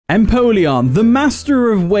Empoleon, the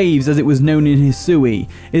Master of Waves as it was known in Hisui,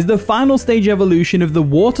 is the final stage evolution of the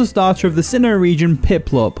water starter of the Sinnoh region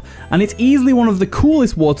Piplup, and it's easily one of the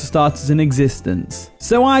coolest water starters in existence.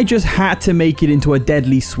 So I just had to make it into a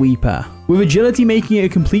deadly sweeper, with agility making it a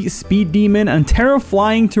complete speed demon and terror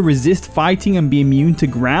flying to resist fighting and be immune to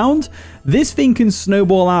ground. This thing can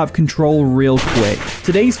snowball out of control real quick.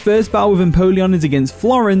 Today's first battle with Empoleon is against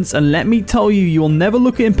Florence, and let me tell you, you'll never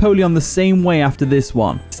look at Empoleon the same way after this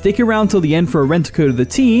one. Stick around till the end for a rental code of the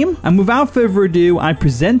team, and without further ado, I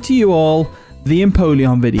present to you all the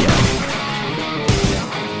Empoleon video.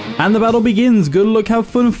 And the battle begins. Good luck, have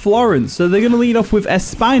fun, Florence. So they're going to lead off with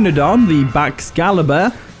Espinodon, the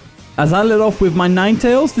Baxcalibur. As I led off with my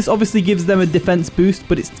Ninetales, this obviously gives them a defense boost,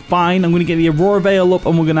 but it's fine. I'm going to get the Aurora Veil up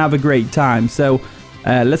and we're going to have a great time. So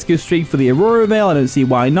let's go straight for the Aurora Veil. I don't see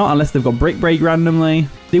why not, unless they've got Brick Break randomly.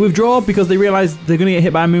 They withdraw because they realize they're going to get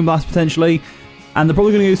hit by a Moonblast potentially. And they're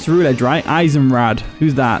probably going to go 𝗧𝗛𝗜𝗦, right? 𝗀𝗢𝗏.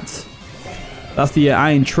 Who's that? That's the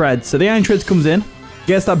Iron Tread. So the Iron Treads comes in.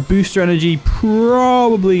 Gets that booster energy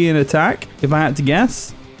probably in attack, if I had to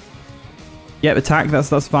guess. Yep, attack.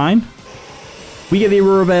 That's fine. We get the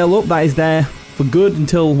Aurora Veil up. That is there for good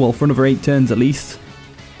until, well, for another 8 turns at least.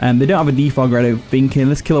 They don't have a defogger, I don't think,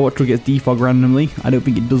 unless Kilowattrel gets defog randomly. I don't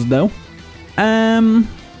think it does, though. If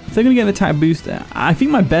they're going to get an attack boost, I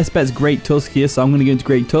think my best bet is Great Tusk here, so I'm going to go into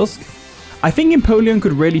Great Tusk. I think Empoleon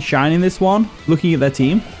could really shine in this one, looking at their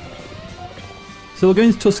team. So we'll go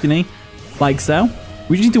into Tuscany, like so.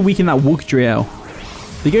 We just need to weaken that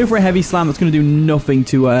𝗀𝙢𝙥𝙤𝙥𝙤𝙦. They go for a Heavy Slam that's going to do nothing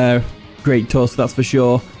to Great Tusk, that's for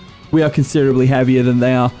sure. We are considerably heavier than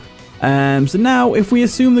they are. So now, if we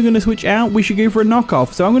assume they're going to switch out, we should go for a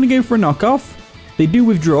knockoff. So I'm going to go for a knockoff. They do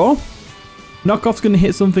withdraw. Knockoff's going to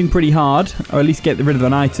hit something pretty hard, or at least get rid of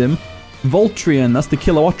an item. Voltrion, that's the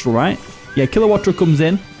Kilowattrel, right? Yeah, Kilowattrel comes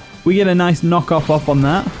in. We get a nice knockoff off on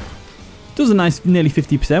that. Does a nice nearly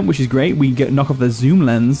 50%, which is great. We get knock off the zoom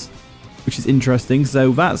lens, which is interesting.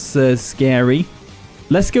 So that's scary.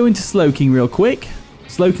 Let's go into Slowking real quick.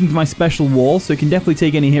 Slowking's my special wall, so it can definitely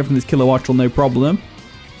take any hit from this Kilowattrel, no problem.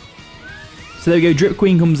 So there we go, Drip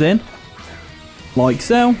Queen comes in. Like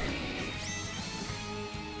so.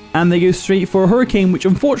 And they go straight for a Hurricane, which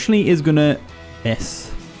unfortunately is going to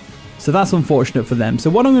miss. So that's unfortunate for them. So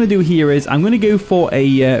what I'm going to do here is I'm going to go for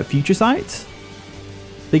a Future Sight.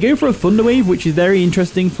 They go for a Thunder Wave, which is very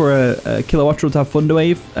interesting for a Kilowattrel to have Thunder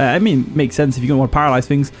Wave. I mean, it makes sense if you're going to want to paralyze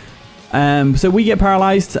things. So we get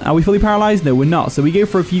paralyzed. Are we fully paralyzed? No, we're not. So we go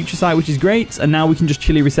for a Future Sight, which is great. And now we can just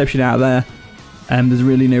Chilly Reception out of there. There's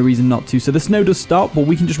really no reason not to. So the snow does stop, but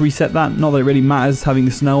we can just reset that. Not that it really matters having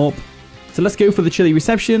the snow up. So let's go for the Chilly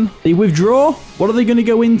Reception. They withdraw. What are they going to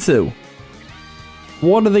go into?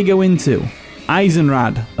 What do they go into?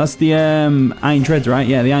 𝗀𝗏𝗏. That's the Iron Treads, right?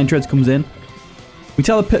 Yeah, the Iron Treads comes in. We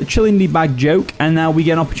tell a chillingly bad joke, and now we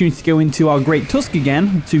get an opportunity to go into our Great Tusk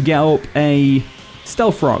again to get up a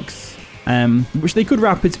Stealth Rocks, which they could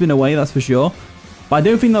Rapid Spin away, that's for sure. But I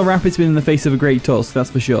don't think they'll Rapid Spin in the face of a Great Tusk, that's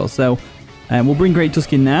for sure. So we'll bring Great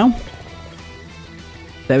Tusk in now.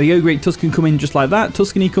 There we go, Great Tusk can come in just like that.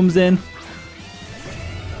 Tuscany comes in.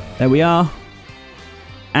 There we are.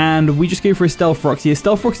 And we just go for a Stealth Rocks here.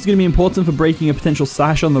 Stealth Rocks is going to be important for breaking a potential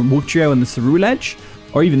Sash on the 𝗀𝙢𝙥𝙤𝙦 and the 𝗬𝗓,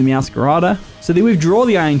 or even the Meowscarada. So they withdraw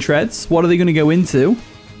the Iron Treads. What are they going to go into?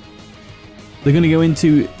 They're going to go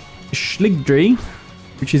into Schligdry,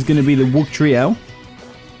 which is going to be the 𝗀𝙢𝙥𝙤𝙦.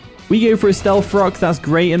 We go for a Stealth Rock. That's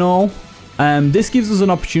great and all. This gives us an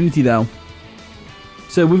opportunity, though.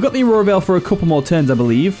 So we've got the Aurora Veil for a couple more turns, I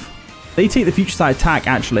believe. They take the Future Sight attack,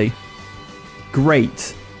 actually.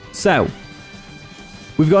 Great. So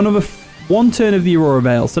we've got another one turn of the Aurora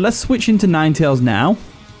Veil. So let's switch into Ninetales now.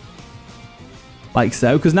 Like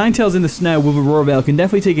so. Because Ninetales in the snow with Aurora Veil can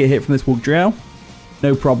definitely take a hit from this 𝗀𝙢𝙥𝙤𝙦.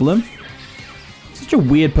 No problem. Such a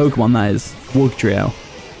weird Pokemon that is. 𝗀𝙢𝙥𝙤𝙦.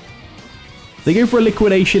 They go for a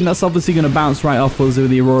Liquidation. That's obviously going to bounce right off us with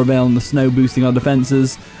the Aurora Veil and the snow boosting our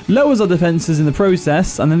defenses. Lowers our defenses in the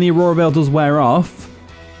process. And then the Aurora Veil does wear off.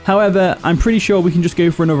 However, I'm pretty sure we can just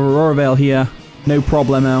go for another Aurora Veil here. No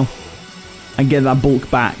problemo. And get that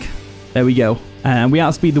bulk back. There we go. And we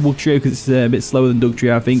outspeed the 𝗀𝙢𝙥𝙤𝙦 because it's a bit slower than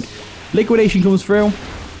Dugtrio, I think. Liquidation comes through.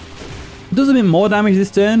 Does a bit more damage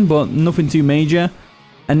this turn, but nothing too major.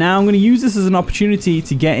 And now I'm going to use this as an opportunity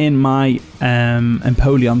to get in my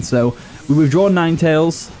Empoleon. So we withdraw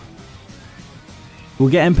Ninetales. We'll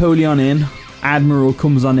get Empoleon in. Admiral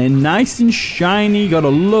comes on in. Nice and shiny. Gotta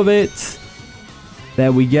love it.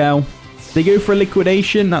 There we go. They go for a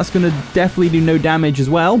Liquidation. That's going to definitely do no damage as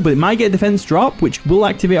well. But it might get a defense drop, which will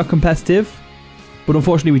activate our competitive. But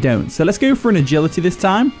unfortunately we don't. So let's go for an Agility this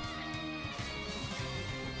time.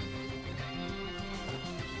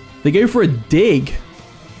 They go for a dig.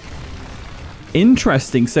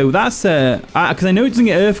 Interesting. So that's because I know it doesn't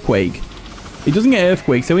get earthquake. It doesn't get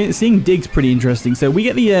earthquake, so seeing dig's pretty interesting. So we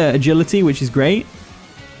get the agility, which is great.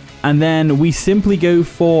 And then we simply go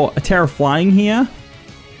for a Terra Flying here.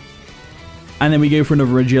 And then we go for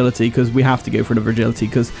another agility, because we have to go for another agility,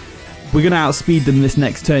 because we're going to outspeed them this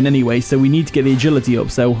next turn anyway, so we need to get the agility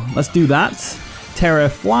up. So let's do that. Terra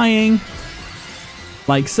Flying,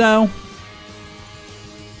 like so.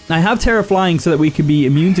 I have Terra Flying so that we can be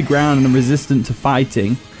immune to ground and resistant to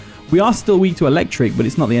fighting. We are still weak to electric, but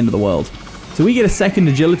it's not the end of the world. So we get a second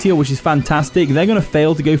agility, which is fantastic. They're going to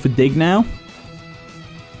fail to go for dig now.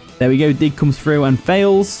 There we go. Dig comes through and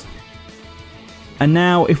fails. And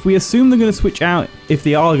now, if we assume they're going to switch out, if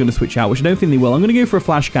they are going to switch out, which I don't think they will, I'm going to go for a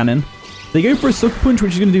flash cannon. They go for a sucker punch,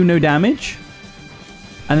 which is going to do no damage.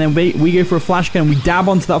 And then we go for a flash cannon. We dab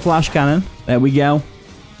onto that flash cannon. There we go.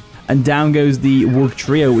 And down goes the Wug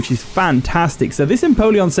Trio, which is fantastic. So this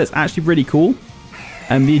Empoleon set's actually pretty cool.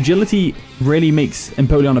 And the agility really makes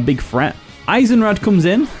Empoleon a big threat. Eisenrad comes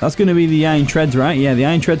in. That's going to be the Iron Treads, right? Yeah, the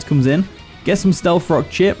Iron Treads comes in. Get some Stealth Rock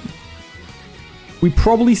Chip. We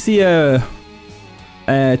probably see a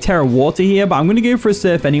Terra Water here, but I'm going to go for a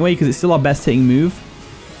Surf anyway, because it's still our best hitting move.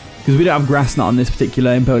 Because we don't have Grass Knot on this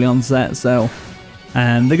particular Empoleon set, so...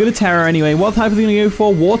 And they're going to Terra anyway. What type are they going to go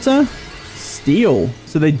for? Water? Steel.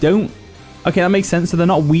 So they don't... Okay, that makes sense. So they're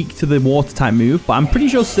not weak to the Water type move, but I'm pretty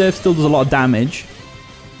sure Surf still does a lot of damage.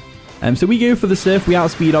 So we go for the Surf. We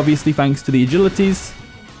outspeed, obviously, thanks to the agilities.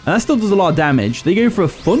 And that still does a lot of damage. They go for a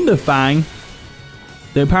Thunder Fang.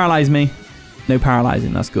 Don't paralyze me. No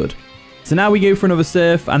paralyzing. That's good. So now we go for another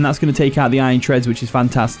Surf, and that's going to take out the Iron Treads, which is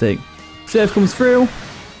fantastic. Surf comes through.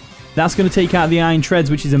 That's going to take out the Iron Treads,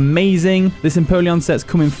 which is amazing. This Empoleon set's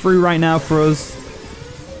coming through right now for us.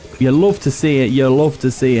 You love to see it. You love to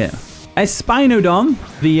see it. Spinodon,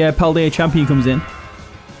 the Paldea champion, comes in.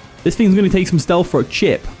 This thing's going to take some Stealth Rock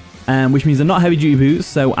Chip, which means they're not heavy duty boots.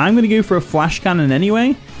 So I'm going to go for a Flash Cannon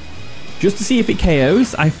anyway, just to see if it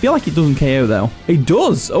KOs. I feel like it doesn't KO though. It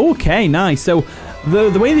does. Okay, nice. So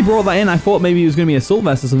the way they brought that in, I thought maybe it was going to be Assault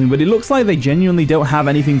Vest or something, but it looks like they genuinely don't have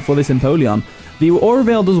anything for this Empoleon. The Aura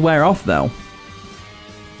Veil does wear off though.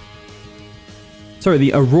 Sorry,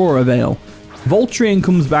 the Aurora Veil. Voltrion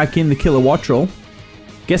comes back in, the Kilowattrel.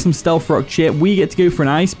 Get some Stealth Rock Chip. We get to go for an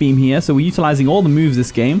Ice Beam here, so we're utilizing all the moves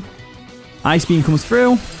this game. Ice Beam comes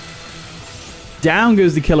through. Down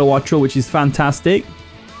goes the Kilowattrel, which is fantastic.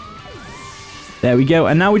 There we go.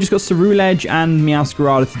 And now we just got Ceruledge and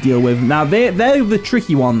Meowscarada to deal with. Now, they're the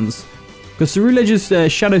tricky ones, because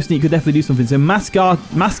Ceruledge's Shadow Sneak could definitely do something. So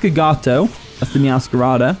Mascagato, that's the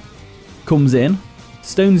Meowscarada, comes in.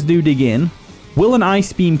 Stones do dig in. Will an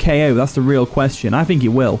Ice Beam KO? That's the real question. I think it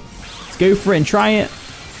will. Let's go for it and try it.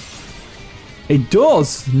 It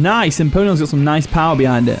does! Nice! Empoleon's got some nice power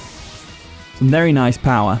behind it. Some very nice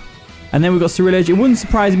power. And then we've got Ceruledge. It wouldn't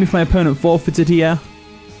surprise me if my opponent forfeited here.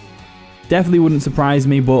 Definitely wouldn't surprise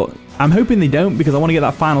me, but I'm hoping they don't, because I want to get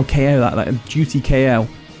that final KO, that duty KO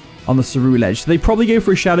on the Ceruledge. So they probably go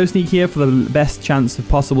for a Shadow Sneak here for the best chance of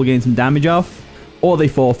possible getting some damage off. Or they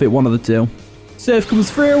forfeit, one of the two. Surf comes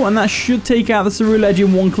through, and that should take out the Ceruledge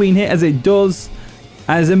in one clean hit, as it does.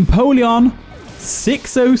 As Empoleon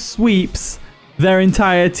 6-0 sweeps their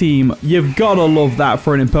entire team. You've got to love that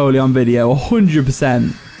for an Empoleon video,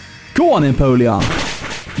 100%. Go on, Empoleon.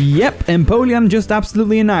 Yep, Empoleon just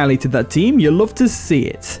absolutely annihilated that team. You'll love to see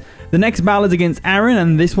it. The next battle is against Aaron,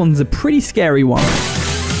 and this one's a pretty scary one.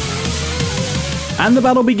 And the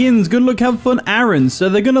battle begins. Good luck, have fun, Aaron. So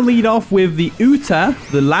they're going to lead off with the Uta,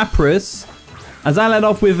 the Lapras, as I led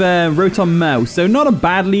off with Rotom Mo. So not a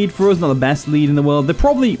bad lead for us, not the best lead in the world. They're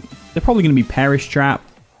probably going to be Perish Trap.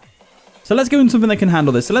 So let's go into something that can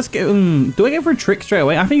handle this. So let's go. Do I go for a Trick straight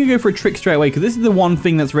away? I think I go for a Trick straight away, because this is the one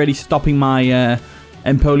thing that's really stopping my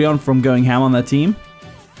Empoleon from going ham on their team.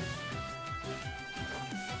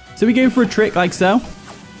 So we go for a Trick like so.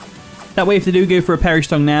 That way, if they do go for a Perish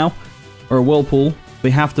Tongue now, or a Whirlpool, they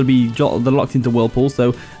have to be they're locked into Whirlpool.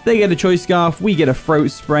 So they get a Choice Scarf, we get a Throat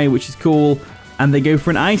Spray, which is cool. And they go for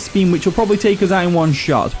an Ice Beam, which will probably take us out in one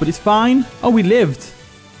shot. But it's fine. Oh, we lived.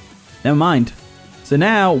 Never mind. So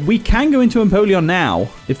now, we can go into Empoleon now.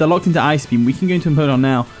 If they're locked into Ice Beam, we can go into Empoleon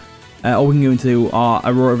now. Or we can go into our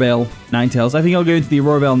Aurora Veil Ninetales. I think I'll go into the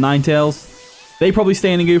Aurora Veil Ninetales. They probably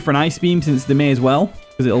stay in and go for an Ice Beam, since they may as well,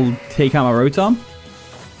 because it'll take out my Rotom.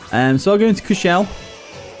 So I'll go into Cushell.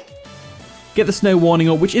 Get the Snow Warning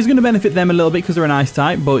up, which is going to benefit them a little bit because they're an Ice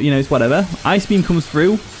type, but, you know, it's whatever. Ice Beam comes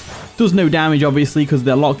through. Does no damage, obviously, because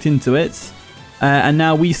they're locked into it. And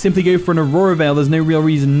now we simply go for an Aurora Veil. There's no real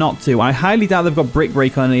reason not to. I highly doubt they've got Brick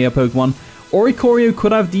Break on any Pokemon. Oricorio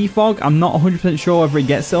could have defog. I'm not 100% sure whether it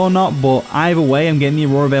gets it or not, but either way, I'm getting the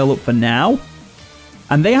Aurora Veil up for now.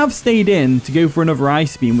 And they have stayed in to go for another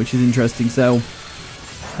Ice Beam, which is interesting. So,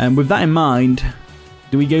 with that in mind,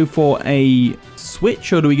 do we go for a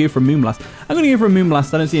switch or do we go for a Moonblast? I'm going to go for a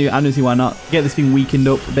Moonblast. I don't see why not. Get this thing weakened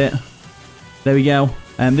up a bit. There we go.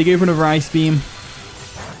 They go for another Ice Beam.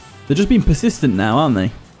 They're just being persistent now, aren't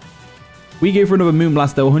they? We go for another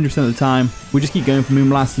Moonblast though 100% of the time. We just keep going for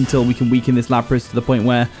Moonblast until we can weaken this Lapras to the point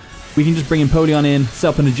where we can just bring Empoleon in, set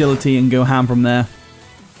up an Agility, and go ham from there.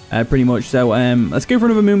 Pretty much. So let's go for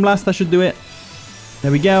another Moonblast. That should do it.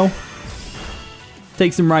 There we go.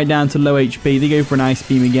 Takes them right down to low HP. They go for an Ice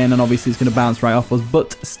Beam again, and obviously it's going to bounce right off us.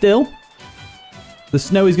 But still, the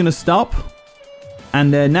snow is going to stop.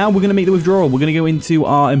 And now we're going to make the withdrawal. We're going to go into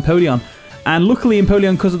our Empoleon. And luckily,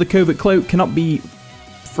 Empoleon, because of the Covert Cloak, cannot be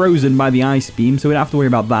frozen by the Ice Beam, so we don't have to worry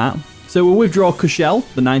about that. So we'll withdraw Cushell,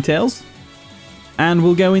 the Ninetales. And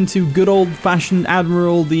we'll go into good old-fashioned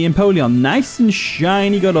Admiral, the Empoleon. Nice and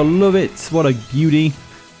shiny, gotta love it. What a beauty.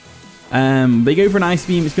 They go for an Ice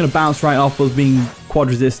Beam. It's going to bounce right off us being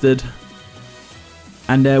quad-resisted.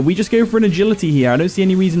 And we just go for an Agility here. I don't see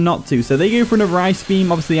any reason not to. So they go for another Ice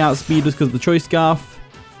Beam. Obviously, outspeed us because of the Choice Scarf.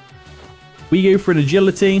 We go for an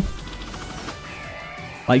Agility.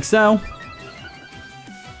 Like so.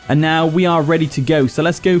 And now we are ready to go. So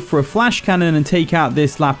let's go for a Flash Cannon and take out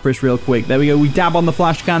this Lapras real quick. There we go. We dab on the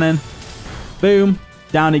Flash Cannon. Boom.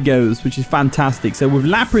 Down it goes, which is fantastic. So with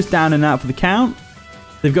Lapras down and out for the count,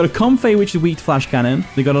 they've got a Comfey, which is weak to Flash Cannon.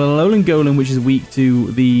 They've got a Alolan Golem, which is weak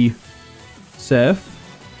to the Surf.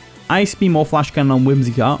 Ice Beam or Flash Cannon on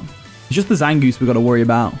Whimsicott. It's just the Zangoose we've got to worry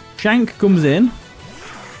about. Shank comes in.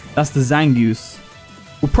 That's the Zangoose.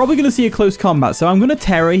 We're probably going to see a close combat. So I'm going to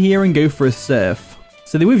Terra here and go for a Surf.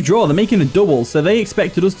 So they withdraw. They're making a double. So they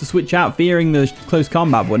expected us to switch out fearing the close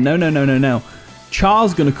combat. But no.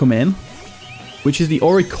 Char's going to come in, which is the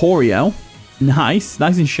Oricorio. Nice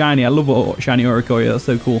and shiny. I love shiny Oricorio. That's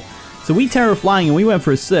so cool. So we Terra Flying and we went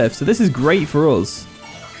for a Surf. So this is great for us.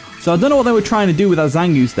 So I don't know what they were trying to do with that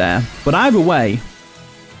Zangoose there. But either way,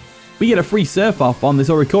 we get a free Surf off on this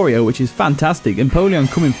Oricorio, which is fantastic.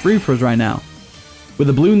 Empoleon coming through for us right now. With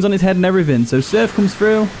the balloons on his head and everything. So Surf comes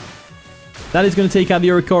through. That is going to take out the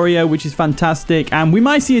Oricorio, which is fantastic. And we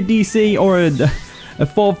might see a DC or a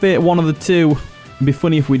forfeit, one of the two. It'd be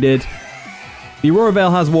funny if we did. The Aurora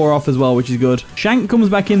Veil has wore off as well, which is good. Shank comes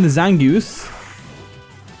back in the Zangoose.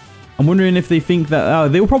 I'm wondering if they think that... Oh,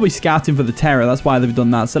 they were probably scouting for the Terror. That's why they've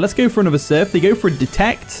done that. So let's go for another Surf. They go for a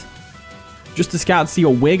Detect. Just to scout to see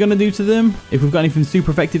what we're going to do to them. If we've got anything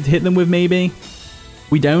super effective to hit them with, maybe.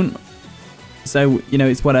 We don't. So, you know,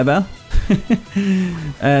 it's whatever.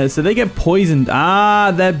 So they get poisoned.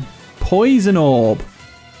 Ah, they're Poison Orb.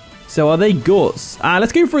 So are they Guts?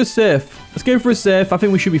 Let's go for a Surf. Let's go for a Surf. I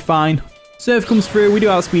think we should be fine. Surf comes through. We do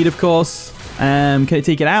outspeed, of course. Can it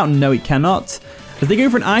take it out? No, it cannot. As they go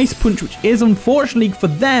for an Ice Punch, which is, unfortunately for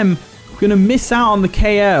them, going to miss out on the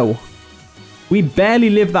KO. We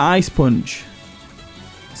barely live the Ice Punch.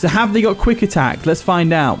 So have they got Quick Attack? Let's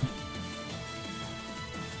find out.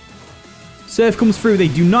 Surf comes through. They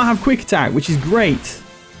do not have Quick Attack, which is great.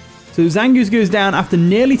 So Zangoose goes down after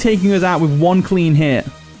nearly taking us out with one clean hit.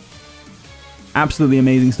 Absolutely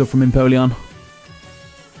amazing stuff from Empoleon.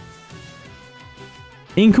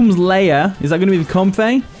 In comes Leia. Is that going to be the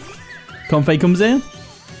Comfey? Comfey comes in.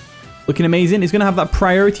 Looking amazing. It's going to have that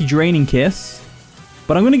priority Draining Kiss.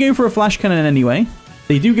 But I'm going to go for a Flash Cannon anyway.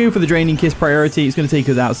 They do go for the Draining Kiss priority. It's going to take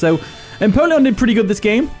us out. So Empoleon did pretty good this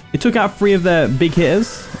game. It took out 3 of their big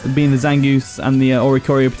hitters, being the Zangoose and the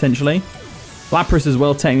Oricorio potentially. Lapras as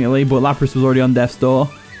well, technically, but Lapras was already on death's door.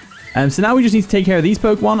 So now we just need to take care of these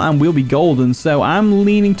Pokemon and we'll be golden. So I'm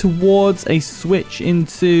leaning towards a switch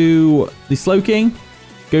into the Slowking.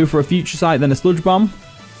 Go for a Future Sight, then a Sludge Bomb.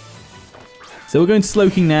 So we're going to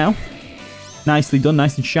Slowking now. Nicely done,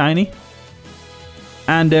 nice and shiny.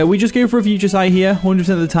 And we just go for a Future Sight here 100%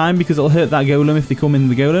 of the time because it'll hurt that Golem if they come in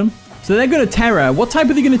the Golem. So they're going to Terra. What type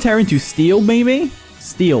are they going to Terra into? Steel, maybe?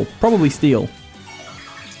 Steel. Probably Steel.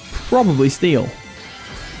 Probably Steel.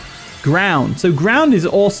 Ground. So Ground is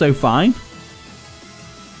also fine.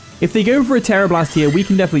 If they go for a Terra Blast here, we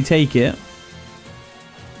can definitely take it.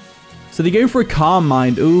 So they go for a Calm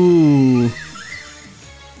Mind. Ooh.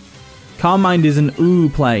 Calm Mind is an ooh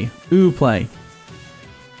play. Ooh play.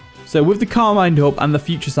 So with the Calm Mind up and the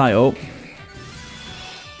Future Sight up,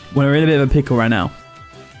 we're in a bit of a pickle right now.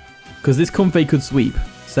 Because this Comfey could sweep.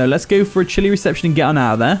 So let's go for a Chilly Reception and get on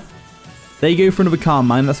out of there. They go for another Calm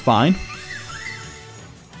Mind. That's fine.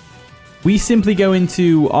 We simply go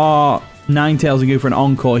into our Ninetales and go for an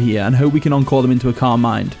Encore here and hope we can Encore them into a Calm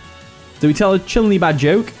Mind. So we tell a chillingly bad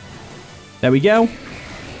joke. There we go.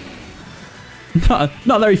 Not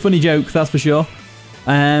a very funny joke, that's for sure.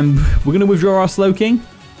 We're going to withdraw our Slowking.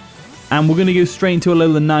 And we're going to go straight into a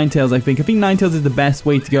Alolan Ninetales, I think. I think Ninetales is the best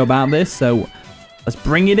way to go about this. So let's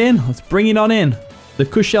bring it in. Let's bring it on in. The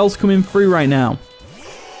Cushell's coming through right now.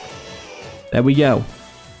 There we go.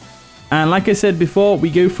 And like I said before,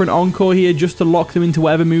 we go for an Encore here just to lock them into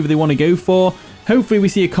whatever move they want to go for. Hopefully we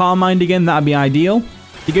see a Calm Mind again. That'd be ideal.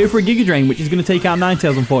 You go for a Giga Drain, which is going to take out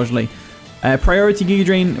Ninetales, unfortunately. Priority Giga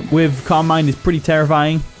Drain with Calm Mind is pretty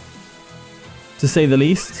terrifying, to say the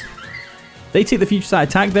least. They take the Future Sight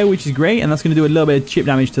attack, though, which is great, and that's going to do a little bit of chip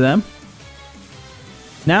damage to them.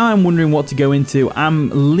 Now I'm wondering what to go into.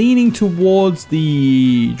 I'm leaning towards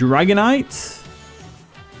the Dragonite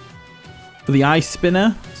for the Ice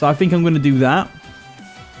Spinner, so I think I'm going to do that.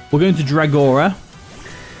 We're going to Dragora.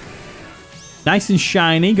 Nice and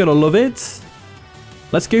shiny, gotta love it.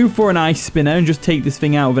 Let's go for an Ice Spinner and just take this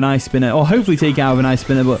thing out of an Ice Spinner, or hopefully take it out of an Ice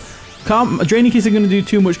Spinner, but Draining Kiss isn't going to do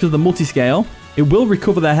too much because of the multi-scale. It will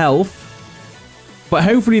recover their health, but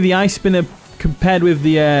hopefully the Ice Spinner compared with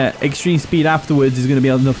the Extreme Speed afterwards is going to be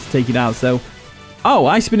enough to take it out. So, oh,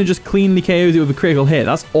 Ice Spinner just cleanly KOs it with a critical hit.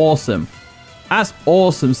 That's awesome. That's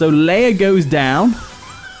awesome. So Leia goes down,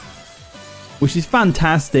 which is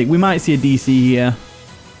fantastic. We might see a DC here.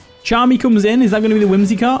 Charmy comes in. Is that going to be the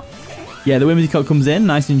Whimsicott? Yeah, the Whimsicott comes in.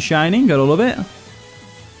 Nice and shining. Gotta love it.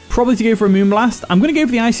 Probably to go for a Moonblast. I'm going to go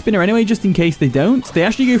for the Ice Spinner anyway, just in case they don't. They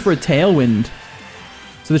actually go for a Tailwind.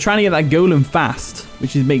 So they're trying to get that Golem fast,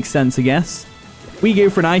 which makes sense, I guess. We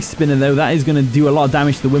go for an Ice Spinner, though. That is going to do a lot of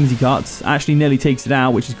damage to the Whimsicott. Actually nearly takes it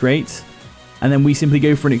out, which is great. And then we simply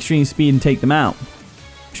go for an Extreme Speed and take them out.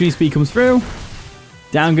 Extreme Speed comes through.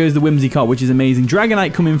 Down goes the Whimsicott, which is amazing.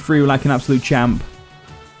 Dragonite coming through like an absolute champ.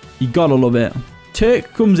 You gotta love it.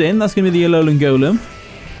 Turk comes in. That's going to be the Alolan Golem.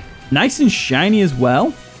 Nice and shiny as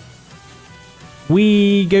well.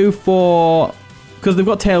 We go for... because they've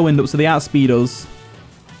got Tailwind up, so they outspeed us.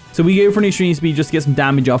 So we go for an Extreme Speed just to get some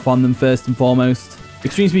damage off on them first and foremost.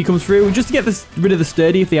 Extreme Speed comes through just to get rid of the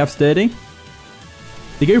Sturdy if they have Sturdy.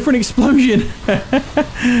 They go for an Explosion.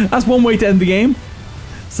 That's one way to end the game.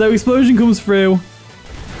 So Explosion comes through.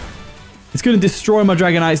 It's going to destroy my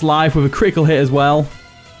Dragonite's life with a critical hit as well.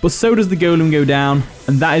 But so does the Golem go down.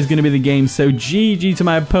 And that is going to be the game. So GG to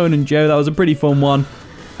my opponent, Joe. That was a pretty fun one.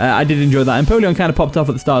 I did enjoy that. Empoleon kind of popped off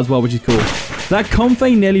at the start as well, which is cool. That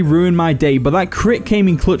Comfey nearly ruined my day, but that crit came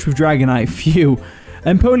in clutch with Dragonite. Phew.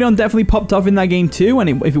 Empoleon definitely popped off in that game too,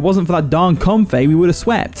 and if it wasn't for that darn Comfey, we would have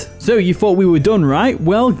swept. So you thought we were done, right?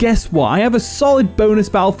 Well, guess what? I have a solid bonus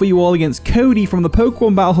battle for you all against Cody from the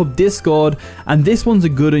Pokemon Battle Hub Discord, and this one's a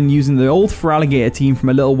good one using the old Feraligatr team from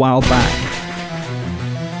a little while back.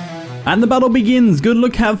 And the battle begins. Good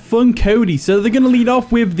luck, have fun, Cody. So they're going to lead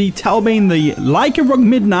off with the Talbane, the Lycanroc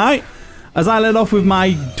Midnight, as I led off with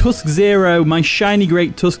my Tusk Zero, my Shiny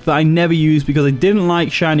Great Tusk that I never used because I didn't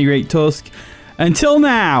like Shiny Great Tusk until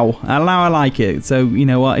now. And now I like it. So, you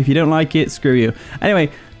know what? If you don't like it, screw you. Anyway,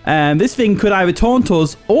 this thing could either taunt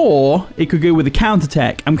us or it could go with a counter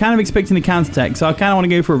tech. I'm kind of expecting a counter tech, so I kind of want to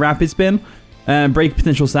go for a Rapid Spin, break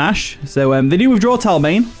Potential Sash. So they do withdraw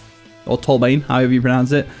Talbane, or Tolbane, however you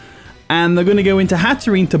pronounce it. And they're going to go into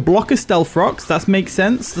Hatterene to block a Stealth Rocks. That makes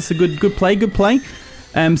sense. That's a good play.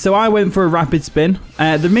 So I went for a Rapid Spin.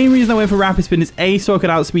 The main reason I went for Rapid Spin is A, so I could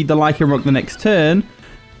outspeed the Lycanroc the next turn.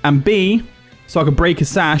 And B, so I could break a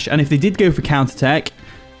Sash. And if they did go for Counter Tech,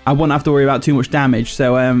 I wouldn't have to worry about too much damage.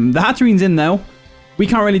 So the Hatterene's in though. We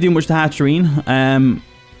can't really do much to Hatterene.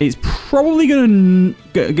 It's probably going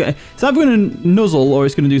to... it's either going to Nuzzle or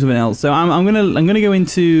it's going to do something else. So I'm going to go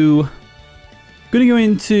into...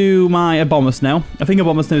 my Abomasnow. I think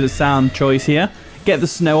Abomasnow is a sound choice here. Get the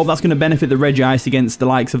Snow up. That's going to benefit the Regice against the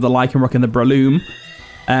likes of the Lycanroc and the Breloom.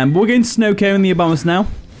 But we're going to Snow Cone and the Abomasnow.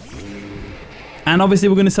 And obviously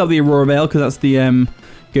we're going to sell the Aurora Veil because that's the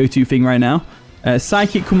go-to thing right now.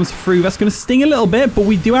 Psychic comes through. That's going to sting a little bit, but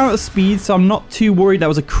we do outspeed, so I'm not too worried. That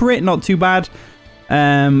was a crit, not too bad.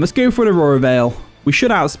 Let's go for an Aurora Veil. We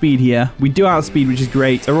should outspeed here. We do outspeed, which is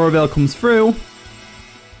great. Aurora Veil comes through.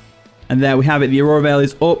 And there we have it. The Aurora Veil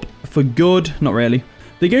is up for good. Not really.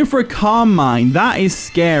 They go for a Calm Mind. That is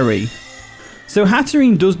scary. So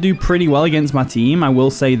Hatterene does do pretty well against my team. I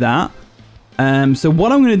will say that. So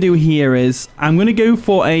what I'm going to do here is I'm going to go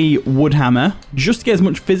for a Wood Hammer. Just to get as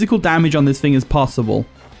much physical damage on this thing as possible.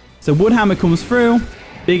 So Wood Hammer comes through.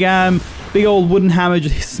 Big old wooden hammer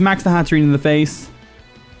just smacks the Hatterene in the face.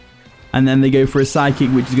 And then they go for a Psychic,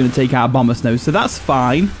 which is going to take out Abomasnow. So that's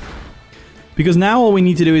fine. Because now all we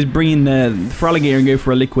need to do is bring in the Feraligatr and go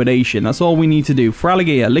for a liquidation. That's all we need to do.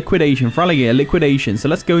 Feraligatr, liquidation, Feraligatr, liquidation. So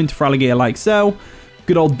let's go into Feraligatr like so.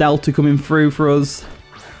 Good old Delta coming through for us.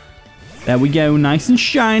 There we go. Nice and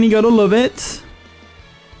shiny. Gotta love it.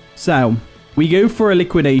 So we go for a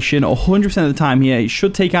liquidation 100% of the time here. It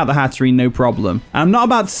should take out the Hatterene, no problem. And I'm not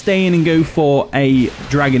about to stay in and go for a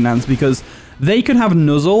Dragon Dance because they could have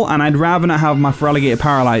Nuzzle, and I'd rather not have my Feraligatr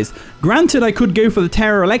paralyzed. Granted, I could go for the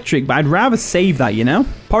Terra Electric, but I'd rather save that, you know?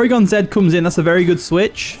 Porygon Z comes in. That's a very good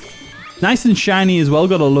switch. Nice and shiny as well.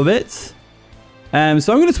 Gotta love it. So I'm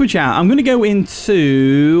going to switch out. I'm going to go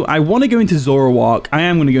into... I want to go into Zoroark. I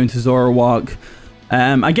am going to go into Zoroark.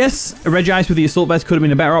 I guess Regice with the Assault Vest could have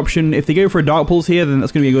been a better option. If they go for a Dark Pulse here, then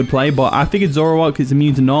that's going to be a good play. But I figured Zoroark is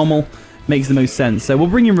immune to normal. Makes the most sense. So we'll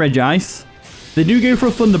bring in Regice. They do go for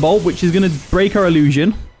a Thunderbolt, which is going to break our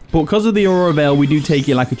illusion. But because of the Aurora Veil, we do take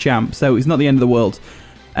it like a champ. So it's not the end of the world.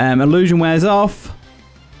 Illusion wears off.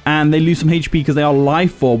 And they lose some HP because they are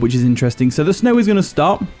Life Orb, which is interesting. So the snow is going to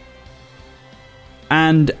stop.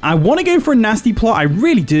 And I want to go for a Nasty Plot. I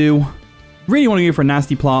really do. Really want to go for a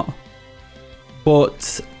Nasty Plot.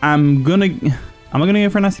 But am I going to go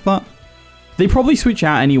for a Nasty Plot? They probably switch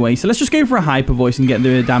out anyway. So let's just go for a Hyper Voice and get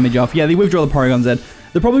the damage off. Yeah, they withdraw the Porygon Z.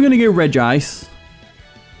 They're probably going to go Regice.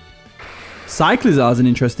 Cyclizar is an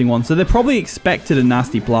interesting one. So they're probably expected a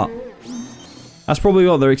Nasty Plot. That's probably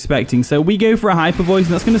what they're expecting. So we go for a Hyper Voice,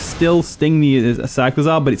 and that's going to still sting the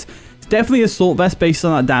Cyclizar, but it's definitely Assault Vest based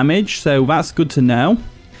on that damage, so that's good to know.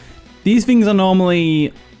 These things are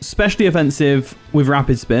normally especially offensive with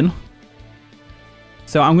Rapid Spin.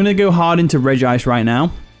 So I'm going to go hard into Regice right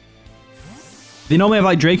now. They normally have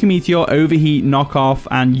like Draco Meteor, Overheat, Knockoff,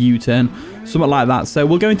 and U-Turn. Something like that. So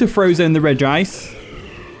we'll go into Frozone the Regice.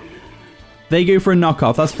 They go for a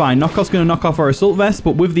Knockoff. That's fine. Knockoff's going to knock off our Assault Vest,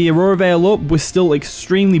 but with the Aurora Veil up, we're still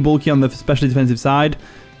extremely bulky on the specially defensive side.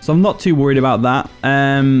 So I'm not too worried about that.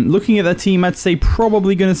 Looking at their team, I'd say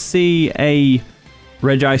probably going to see a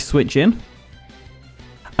Regice switch in.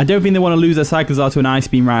 I don't think they want to lose their Cyclizar to an Ice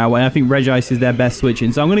Beam right away. I think Regice is their best switch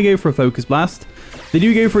in. So I'm going to go for a Focus Blast. They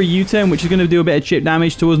do go for a U-Turn, which is going to do a bit of chip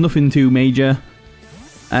damage to us. Nothing too major.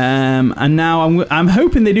 And now I'm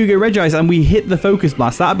hoping they do go Regice and we hit the Focus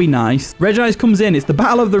Blast. That'd be nice. Regice comes in. It's the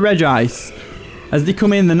battle of the Regice. As they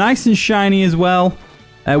come in, they're nice and shiny as well.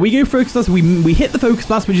 We go Focus Blast. We hit the Focus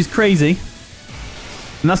Blast, which is crazy.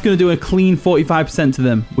 And that's going to do a clean 45% to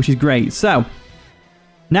them, which is great. So,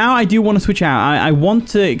 now I do want to switch out. I want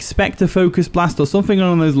to expect a Focus Blast or something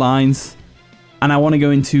along those lines. And I want to go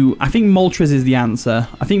into... I think Moltres is the answer.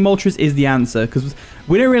 I think Moltres is the answer. Because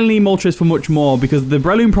we don't really need Moltres for much more. Because the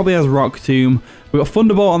Breloom probably has Rock Tomb. We've got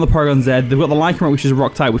Thunderbolt on the Porygon Z. They've got the Lycanroc, which is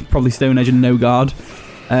Rock type with probably Stone Edge and no guard.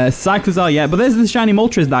 Cyclizar, yeah. But there's the shiny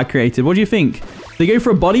Moltres that I created. What do you think? They go for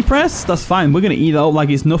a Body Press. That's fine. We're going to eat that up like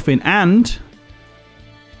it's nothing. And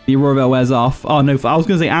the Aurora Veil wears off. Oh, no. I was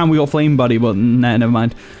going to say, and we got Flame Body. But nah, never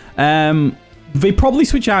mind. They probably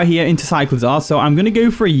switch out here into Cyclizar, so I'm going to go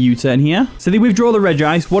for a U-turn here. So they withdraw the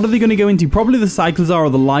Regice. What are they going to go into? Probably the Cyclizar or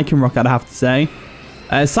the Lycanroc, I'd have to say.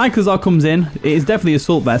 Cyclizar comes in. It is definitely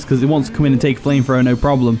Assault Vest because it wants to come in and take Flamethrower, no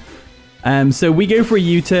problem. So we go for a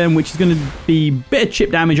U-turn, which is going to be a bit of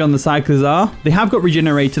chip damage on the Cyclizar. They have got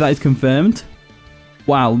Regenerator, that is confirmed.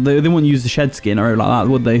 Wow, they wouldn't use the Shed Skin or like that,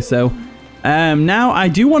 would they? So now I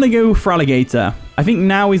do want to go for Alligator. I think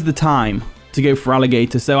now is the time to go for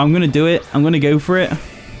Alligator, so I'm going to do it. I'm going to go for it.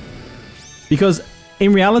 Because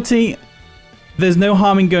in reality, there's no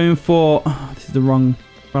harm in going for... Oh, this is the wrong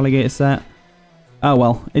Alligator set. Oh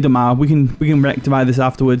well, it doesn't matter. We can rectify this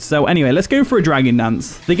afterwards. So anyway, let's go for a Dragon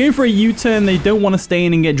Dance. They go for a U-turn. They don't want to stay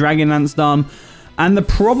in and get Dragon Dance done. And they're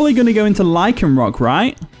probably going to go into Lycanroc,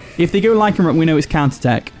 right? If they go Lycanroc, we know it's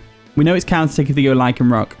Counter-Tech. We know it's Counter-Tech if they go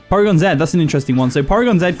Lycanroc. Porygon Z, that's an interesting one. So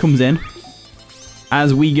Porygon Z comes in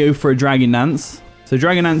as we go for a Dragon Dance. So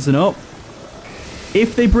Dragon Dancing up.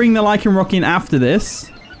 If they bring the Lycanroc in after this,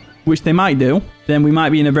 which they might do, then we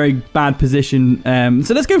might be in a very bad position.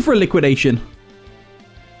 So let's go for a Liquidation.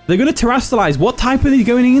 They're going to Terrastallize. What type are they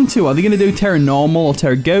going into? Are they going to do Terra Normal or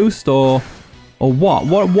Terra Ghost or what?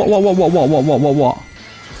 What?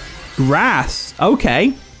 Grass.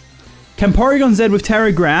 Okay. Can Porygon Z with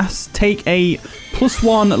Terra Grass take a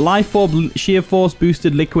 +1 Life Orb Sheer Force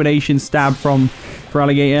boosted Liquidation stab for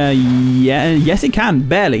Alligator? Yeah, yes it can.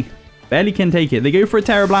 Barely can take it. They go for a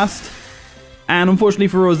Terra Blast. And unfortunately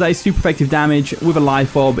for us, that is super effective damage with a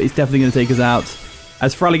Life Orb. It's definitely going to take us out.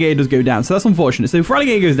 As Feraligatr does go down. So that's unfortunate. So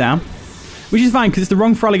Feraligatr goes down. Which is fine because it's the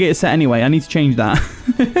wrong Feraligatr set anyway. I need to change that.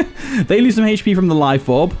 They lose some HP from the Life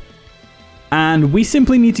Orb. And we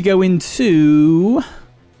simply need to go into...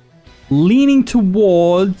 leaning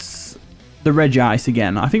towards the Regice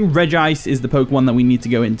again. I think Regice is the Pokemon that we need to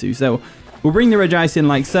go into. So we'll bring the Regice in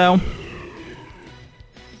like so.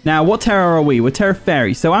 Now, what Terra are we? We're Terra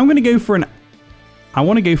Fairy. So I'm going to go for an... I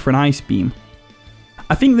want to go for an Ice Beam.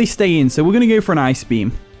 I think they stay in, so we're going to go for an Ice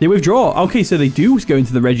Beam. They withdraw. Okay, so they do go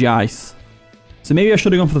into the Regice. So maybe I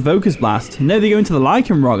should have gone for the Focus Blast. No, they go into the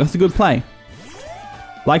Lycanroc. That's a good play.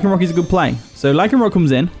 Lycanroc is a good play. So Lycanroc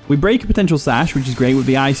comes in. We break a potential Sash, which is great with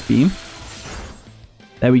the Ice Beam.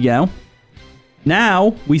 There we go.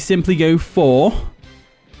 Now, we simply go for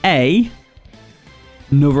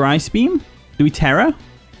another Ice Beam. Do we Terra?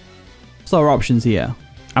 What's our options here?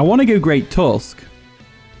 I want to go Great Tusk.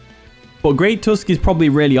 But Great Tusk is probably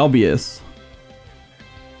really obvious.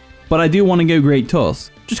 But I do want to go Great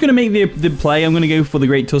Tusk. Just going to make the play. I'm going to go for the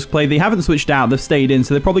Great Tusk play. They haven't switched out. They've stayed in.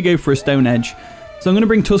 So they probably go for a Stone Edge. So I'm going to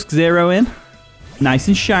bring Tusk 0 in. Nice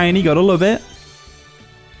and shiny. Gotta love it.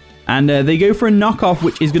 And they go for a knockoff,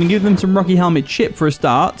 which is going to give them some Rocky Helmet chip for a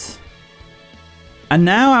start. And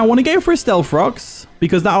now I want to go for a Stealth Rocks,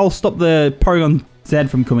 because that'll stop the Porygon Z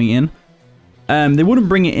from coming in. They wouldn't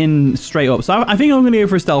bring it in straight up. So I think I'm going to go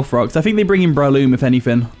for a Stealth Rocks. I think they bring in Breloom, if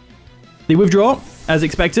anything. They withdraw, as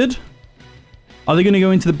expected. Are they going to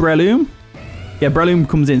go into the Breloom? Yeah, Breloom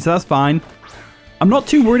comes in, so that's fine. I'm not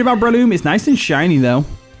too worried about Breloom. It's nice and shiny, though.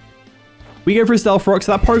 We go for a Stealth Rock,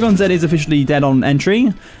 so that Porygon Z is officially dead on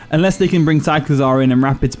entry. Unless they can bring Cyclizar in and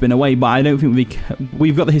Rapid Spin away, but I don't think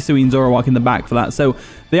we've got the Hisuian Zoroark in the back for that. So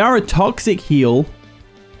they are a Toxic Heal.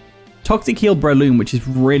 Toxic Heal Breloom, which is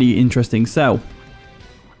really interesting. So,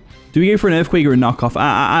 do we go for an Earthquake or a knockoff?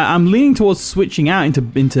 I'm leaning towards switching out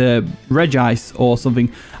into Regice or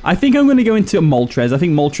something. I think I'm going to go into Moltres. I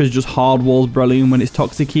think Moltres just hard walls Breloom when it's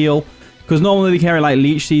Toxic Heal. Because normally they carry like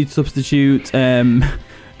Leech Seed, Substitute,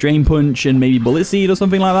 Drain Punch, and maybe Bullet Seed or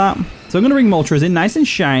something like that. So I'm going to bring Moltres in, nice and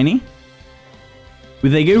shiny.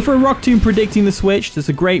 They go for a Rock Tomb predicting the switch. That's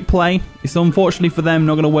a great play. It's unfortunately for them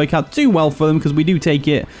not going to work out too well for them because we do take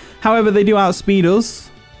it. However, they do outspeed us.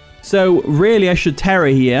 So really I should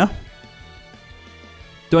Terra here.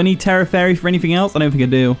 Do I need Terra Fairy for anything else? I don't think I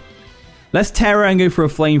do. Let's Terra and go for a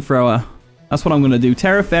Flamethrower. That's what I'm going to do.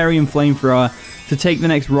 Terra Fairy and Flamethrower to take the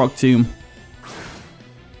next Rock Tomb.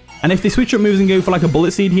 And if they switch up moves and go for like a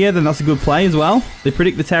Bullet Seed here, then that's a good play as well. They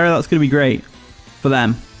predict the Terra. That's going to be great for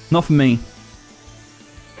them. Not for me.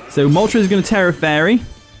 So Moltres is going to Terra Fairy.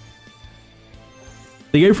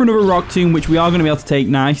 They go for another Rock Tomb, which we are going to be able to take.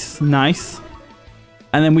 Nice. Nice.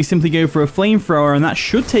 And then we simply go for a Flamethrower, and that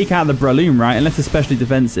should take out the Breloom, right? Unless it's especially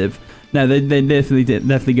defensive. No, they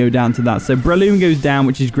definitely go down to that. So Breloom goes down,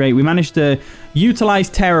 which is great. We managed to utilize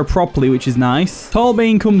Terra properly, which is nice.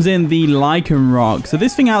 Tolbane comes in the Lycanroc. So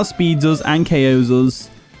this thing outspeeds us and KOs us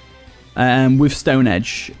with Stone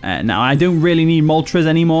Edge. Now, I don't really need Moltres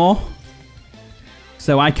anymore.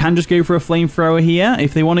 So I can just go for a Flamethrower here.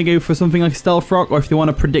 If they want to go for something like Stealth Rock, or if they want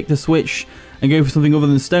to predict a switch and go for something other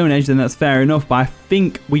than Stone Edge, then that's fair enough. But I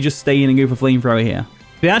think we just stay in and go for Flamethrower here.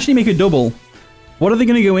 They actually make a double. What are they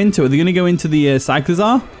going to go into? Are they going to go into the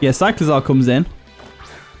Cyclizar? Yeah, Cyclizar comes in.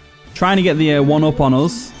 Trying to get the 1-up on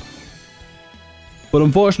us. But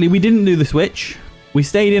unfortunately, we didn't do the switch. We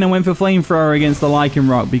stayed in and went for Flamethrower against the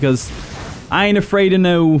Lycanroc because I ain't afraid of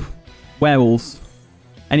no werewolves.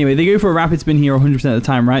 Anyway, they go for a Rapid Spin here 100% of the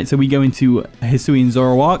time, right? So we go into Hisuian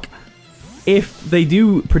Zoroark. If they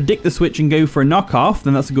do predict the switch and go for a knockoff,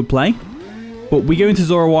 then that's a good play. But we go into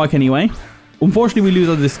Zoroark anyway. Unfortunately, we lose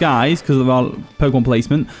our Disguise because of our Pokemon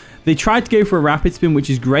placement. They tried to go for a Rapid Spin, which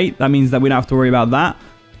is great. That means that we don't have to worry about that.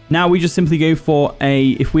 Now we just simply go for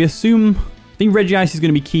a... If we assume... I think Regice is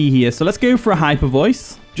going to be key here. So let's go for a Hyper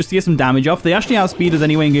Voice just to get some damage off. They actually outspeed us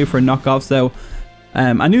anyway and go for a knockoff. So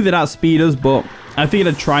I knew they'd outspeed us, but I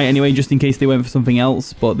figured I'd try it anyway just in case they went for something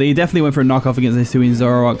else. But they definitely went for a knockoff against the Hisuian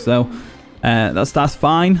Zoroark. So that's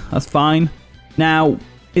fine. That's fine. Now...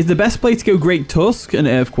 Is the best play to go Great Tusk and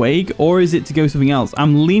Earthquake, or is it to go something else?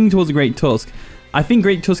 I'm leaning towards a Great Tusk. I think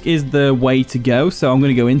Great Tusk is the way to go, so I'm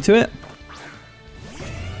going to go into it.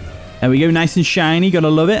 There we go, nice and shiny, gotta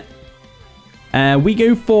love it. We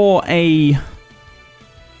go for a...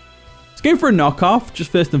 Let's go for a knockoff, just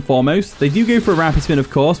first and foremost. They do go for a Rapid Spin, of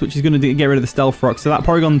course, which is going to get rid of the Stealth Rock, so that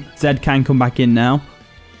Porygon Z can come back in now.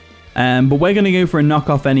 But we're going to go for a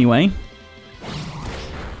knockoff anyway.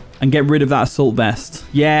 And get rid of that Assault Vest.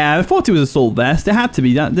 Yeah, I thought it was Assault Vest. It had to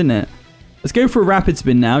be that, didn't it? Let's go for a Rapid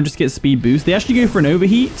Spin now, just to get speed boost. They actually go for an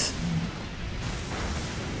Overheat,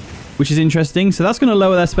 which is interesting. So that's going to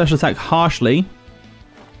lower their special attack harshly.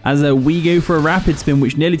 As we go for a Rapid Spin,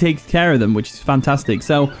 which nearly takes care of them, which is fantastic.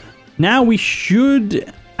 So now we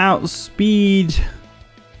should outspeed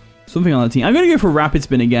something on the team. I'm going to go for a Rapid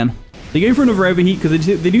Spin again. They go for another overheat because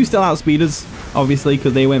they do still outspeed us, obviously,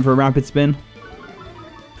 because they went for a rapid spin.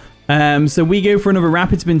 So we go for another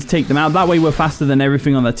rapid spin to take them out. That way we're faster than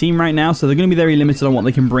everything on their team right now. So they're going to be very limited on what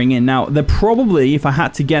they can bring in. Now, they're probably, if I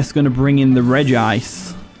had to guess, going to bring in the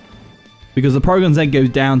Regice. Because the Porygon's Egg goes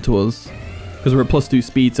down to us. Because we're at +2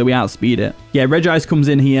 speed, so we outspeed it. Yeah, Regice comes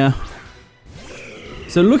in here.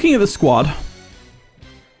 So looking at the squad,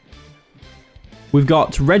 we've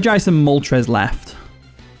got Regice and Moltres left.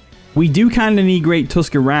 We do kind of need Great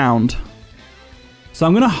Tusk around. So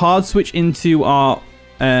I'm going to hard switch into our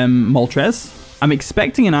Moltres. I'm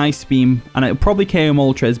expecting an Ice Beam, and it'll probably KO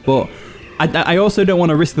Moltres, but I also don't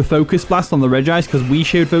want to risk the Focus Blast on the Regice, because we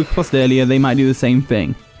showed Focus Blast earlier. They might do the same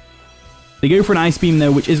thing. They go for an Ice Beam,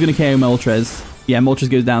 though, which is going to KO Moltres. Yeah, Moltres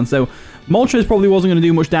goes down. So Moltres probably wasn't going to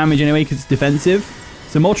do much damage anyway, because it's defensive.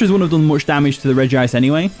 So Moltres wouldn't have done much damage to the Regice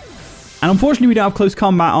anyway. And unfortunately, we don't have close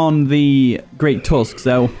combat on the Great Tusk,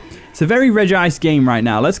 so it's a very Regice game right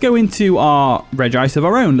now. Let's go into our Regice of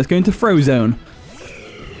our own. Let's go into Frozone.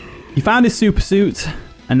 He found his super suit,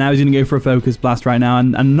 and now he's going to go for a Focus Blast right now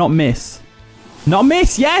and not miss. Not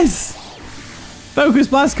miss, yes! Focus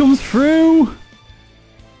Blast comes through.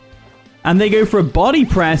 And they go for a Body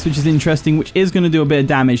Press, which is interesting, which is going to do a bit of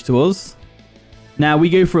damage to us. Now we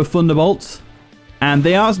go for a Thunderbolt, and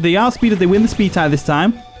they are speeded. They win the speed tie this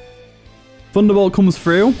time. Thunderbolt comes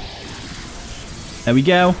through. There we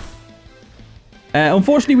go.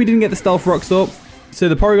 Unfortunately, we didn't get the Stealth Rocks up, so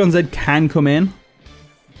the Porygon Z can come in.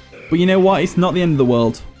 But you know what? It's not the end of the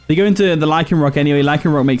world. They go into the Lycanroc anyway.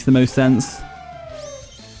 Lycanroc makes the most sense.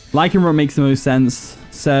 Lycanroc makes the most sense.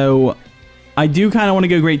 So I do kind of want to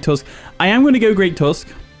go Great Tusk. I am going to go Great Tusk.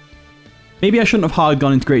 Maybe I shouldn't have hard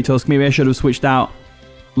gone into Great Tusk. Maybe I should have switched out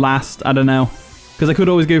last. I don't know. Because I could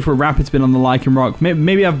always go for a Rapid Spin on the Lycanroc.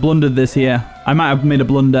 Maybe I've blundered this here. I might have made a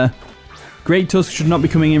blunder. Great Tusk should not be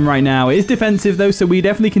coming in right now. It is defensive though, so we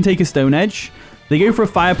definitely can take a Stone Edge. They go for a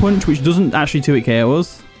Fire Punch, which doesn't actually 2-hit KO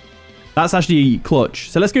us. That's actually clutch.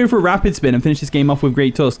 So let's go for a Rapid Spin and finish this game off with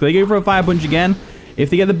Great Tusk. They go for a Fire Punch again. If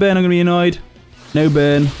they get the burn, I'm going to be annoyed. No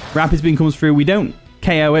burn. Rapid Spin comes through. We don't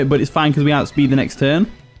KO it, but it's fine because we outspeed the next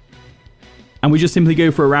turn. And we just simply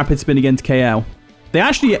go for a Rapid Spin again to KO. They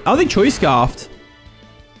actually... Are they Choice Scarfed?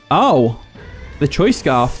 Oh. The Choice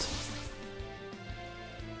Scarfed.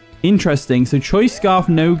 Interesting. So Choice Scarf,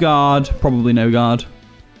 no guard. Probably no guard.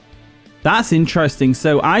 That's interesting.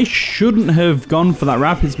 So I shouldn't have gone for that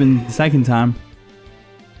Rapid Spin the second time.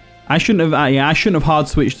 I shouldn't have. Yeah, I shouldn't have hard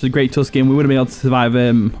switched to the Great Tusk game. We would have been able to survive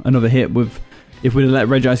another hit with if we'd have let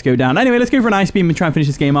Regice go down. Anyway, let's go for an Ice Beam and try and finish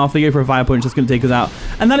this game off. They go for a Fire Punch. That's going to take us out,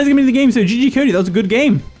 and that is going to be the game. So GG Cody, that was a good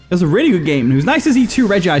game. That was a really good game. It was nice to see 2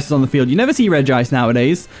 Regices on the field. You never see Regice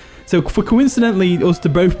nowadays. So for coincidentally us to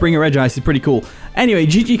both bring a Regice is pretty cool. Anyway,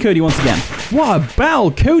 GG Cody once again. What a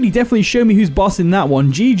battle. Cody definitely showed me who's boss in that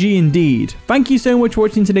one. GG indeed. Thank you so much for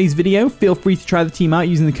watching today's video. Feel free to try the team out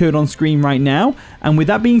using the code on screen right now. And with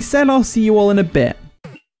that being said, I'll see you all in a bit.